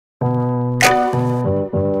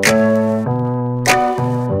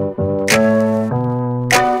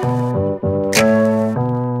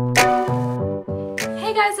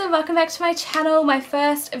to my channel, my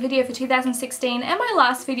first video for 2016 and my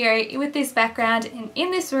last video with this background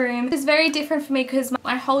in this room. It's very different for me because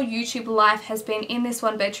my whole YouTube life has been in this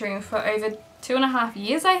one bedroom for over 2.5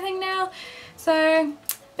 years I think now. So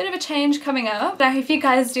bit of a change coming up. But I hope you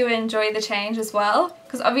guys do enjoy the change as well,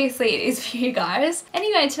 because obviously it is for you guys.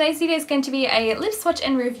 Anyway, today's video is going to be a lip swatch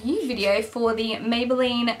and review video for the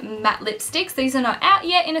Maybelline matte lipsticks. These are not out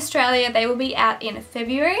yet in Australia. They will be out in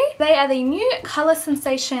February. They are the new Colour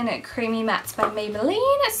Sensation Creamy Mattes by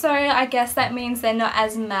Maybelline. So I guess that means they're not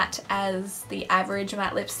as matte as the average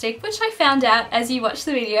matte lipstick, which I found out as you watch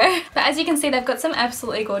the video. But as you can see, they've got some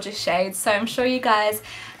absolutely gorgeous shades. So I'm sure you guys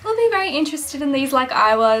will be very interested in these like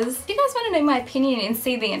I was. If you guys want to know my opinion and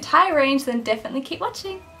see the entire range, then definitely keep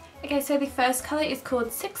watching. Okay, so the first colour is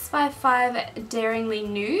called 655 Daringly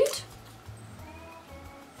Nude.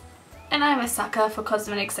 And I'm a sucker for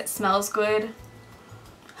cosmetics that smells good.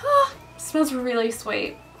 Smells really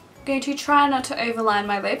sweet. I'm going to try not to overline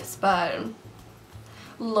my lips, but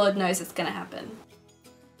Lord knows it's gonna happen.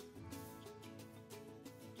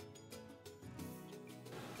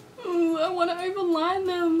 Ooh, I want to overline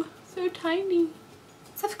them. So tiny.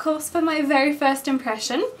 So of course, for my very first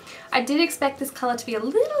impression, I did expect this colour to be a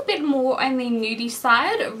little bit more on the nudie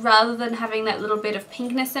side rather than having that little bit of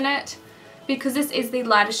pinkness in it. Because this is the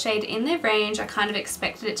lightest shade in their range, I kind of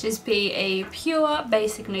expected it to just be a pure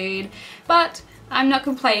basic nude. But I'm not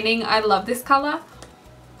complaining, I love this colour.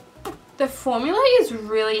 The formula is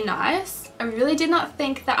really nice. I really did not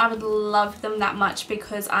think that I would love them that much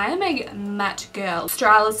because I am a matte girl.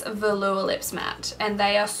 Australis Velour Lips Matte, and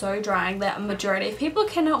they are so drying that a majority of people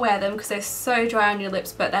cannot wear them because they're so dry on your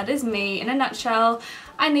lips, but that is me in a nutshell.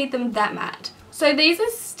 I need them that matte. So these are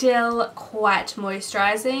still quite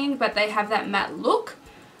moisturizing, but they have that matte look.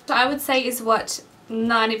 So I would say is what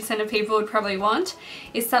 90% of people would probably want,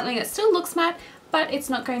 is something that still looks matte, but it's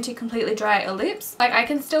not going to completely dry your lips. Like, I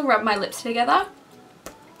can still rub my lips together.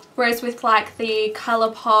 Whereas with like the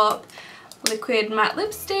Colourpop liquid matte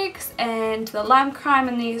lipsticks and the Lime Crime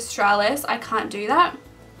and the Australis, I can't do that.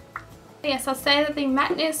 Yes, I'll say that the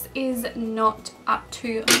matteness is not up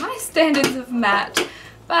to my standards of matte.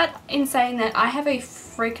 But in saying that, I have a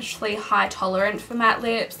freakishly high tolerance for matte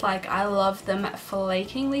lips. Like, I love them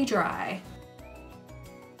flakingly dry.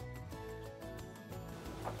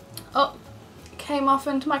 Oh, came off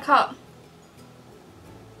into my cup.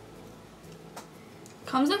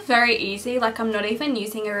 Comes off very easy, like I'm not even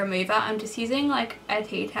using a remover, I'm just using like a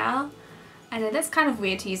tea towel. I know that's kind of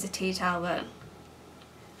weird to use a tea towel, but...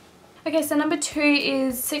 Okay, so number 2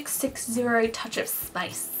 is 660 Touch of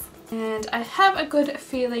Space. And I have a good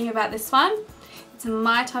feeling about this one. It's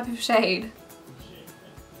my type of shade.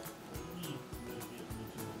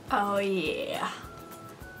 Oh yeah.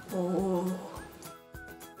 Oh.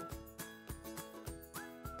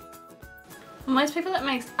 Most people that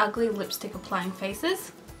makes ugly lipstick applying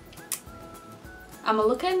faces, I'm a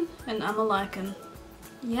looking and I'm a liking.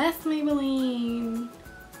 Yes, Maybelline.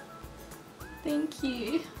 Thank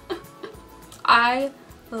you. I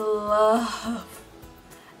love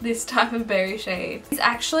this type of berry shade. It's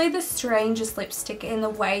actually the strangest lipstick in the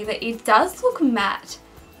way that it does look matte,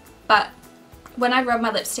 but when I rub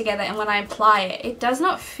my lips together and when I apply it, it does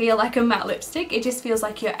not feel like a matte lipstick. It just feels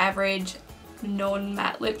like your average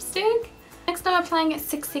non-matte lipstick. Next I'm applying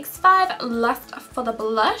 665 Lust for the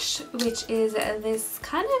Blush, which is this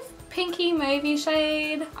kind of pinky mauvey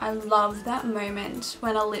shade. I love that moment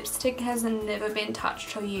when a lipstick has never been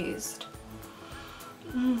touched or used.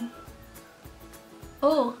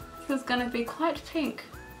 Oh, this is going to be quite pink.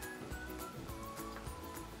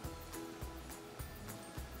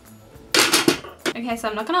 Okay, so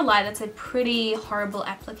I'm not going to lie, that's a pretty horrible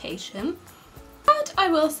application. But I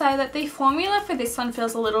will say that the formula for this one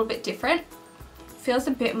feels a little bit different. Feels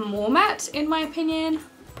a bit more matte in my opinion.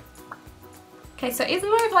 Okay, so it's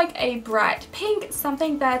more of like a bright pink,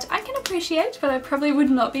 something that I can appreciate but I probably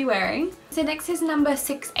would not be wearing. So next is number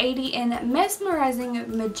 680 in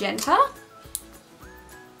Mesmerising Magenta.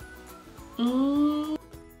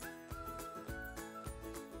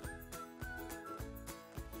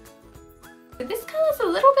 This colour's a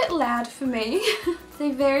little bit loud for me. It's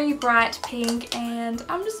a very bright pink and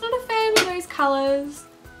I'm just not a fan of those colours.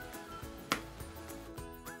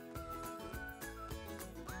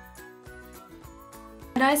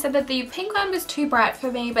 I know I said that the pink one was too bright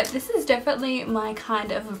for me, but this is definitely my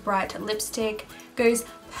kind of bright lipstick. Goes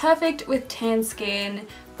perfect with tan skin,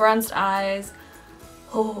 bronzed eyes.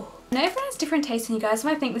 Oh. I know everyone has different tastes and you guys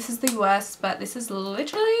might think this is the worst, but this is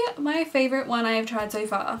literally my favourite one I have tried so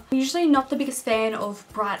far. I'm usually not the biggest fan of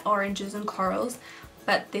bright oranges and corals,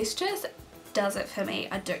 but this just does it for me.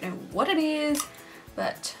 I don't know what it is,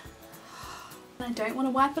 but I don't want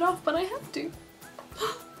to wipe it off, but I have to.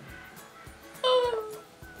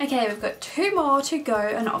 Okay, we've got 2 more to go,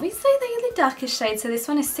 and obviously they're the darkest shades. So this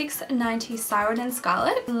one is 690 Siren and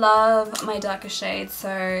Scarlet. Love my darkest shades,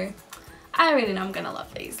 so I already know I'm gonna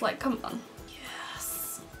love these. Like, come on.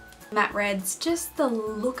 Yes. Matte reds, just the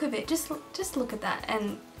look of it. Just look at that.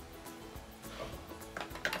 And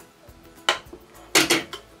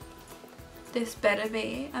this better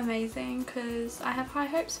be amazing because I have high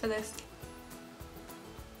hopes for this.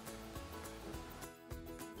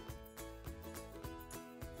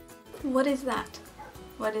 What is that?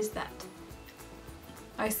 What is that?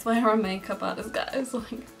 I swear I'm a makeup artist, guys.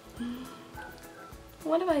 Like,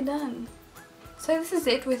 what have I done? So this is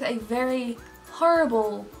it with a very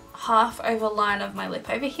horrible half over line of my lip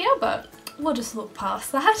over here, but we'll just look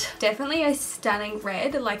past that. Definitely a stunning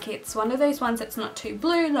red. Like, it's one of those ones that's not too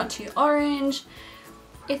blue, not too orange.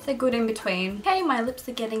 It's a good in between. Okay, my lips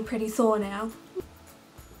are getting pretty sore now.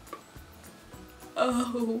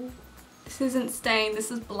 Oh. This isn't stain, this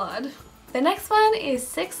is blood. The next one is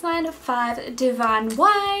 695 Divine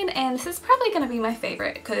Wine, and this is probably going to be my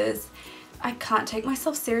favourite because I can't take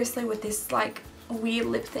myself seriously with this like weird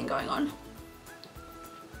lip thing going on.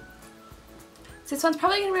 So this one's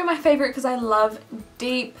probably going to be my favourite because I love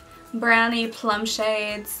deep brownie plum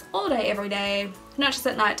shades all day every day, not just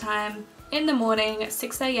at night time, in the morning at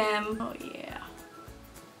 6 AM. Oh yeah.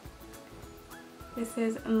 This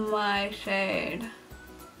is my shade.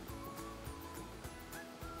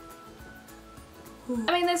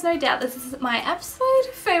 I mean, there's no doubt this is my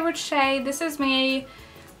absolute favourite shade. This is me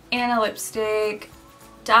in a lipstick,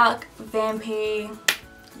 dark, vampy,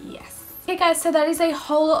 yes. Okay guys, so that is a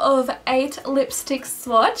whole of 8 lipsticks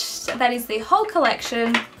swatched. That is the whole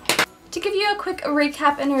collection. To give you a quick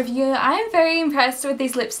recap and review, I am very impressed with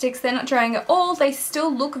these lipsticks. They're not drying at all. They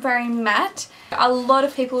still look very matte. A lot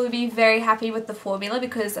of people would be very happy with the formula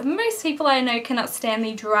because most people I know cannot stand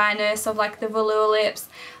the dryness of like the velour lips,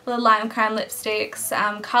 the lime crime lipsticks,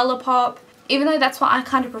 Colourpop. Even though that's what I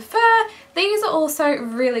kind of prefer, these are also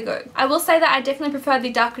really good. I will say that I definitely prefer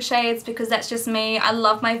the darker shades because that's just me. I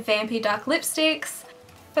love my vampy dark lipsticks.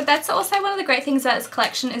 But that's also one of the great things about this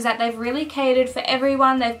collection is that they've really catered for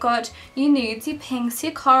everyone. They've got your nudes, your pinks,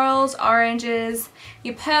 your corals, oranges,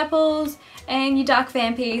 your purples, and your dark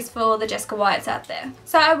vampies for the Jessica Wyatts out there.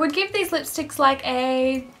 So I would give these lipsticks like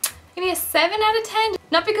maybe a 7 out of 10.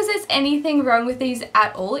 Not because there's anything wrong with these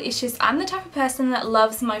at all, it's just I'm the type of person that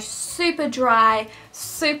loves my super dry,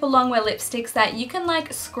 super long wear lipsticks that you can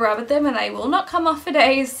like scrub at them and they will not come off for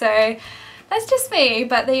days, so that's just me,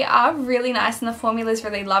 but they are really nice and the formula is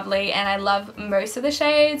really lovely and I love most of the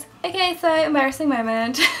shades. Okay, so embarrassing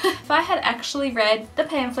moment. If I had actually read the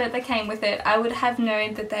pamphlet that came with it, I would have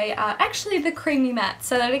known that they are actually the creamy matte,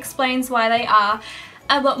 so that explains why they are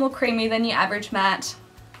a lot more creamy than your average matte.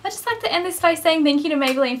 I'd just like to end this by saying thank you to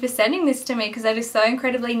Maybelline for sending this to me because that is so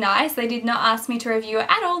incredibly nice. They did not ask me to review it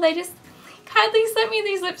at all, they just kindly sent me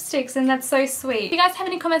these lipsticks and that's so sweet. If you guys have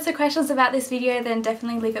any comments or questions about this video then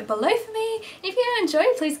definitely leave it below for me. If you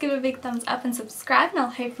enjoyed, please give it a big thumbs up and subscribe and I'll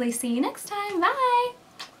hopefully see you next time. Bye!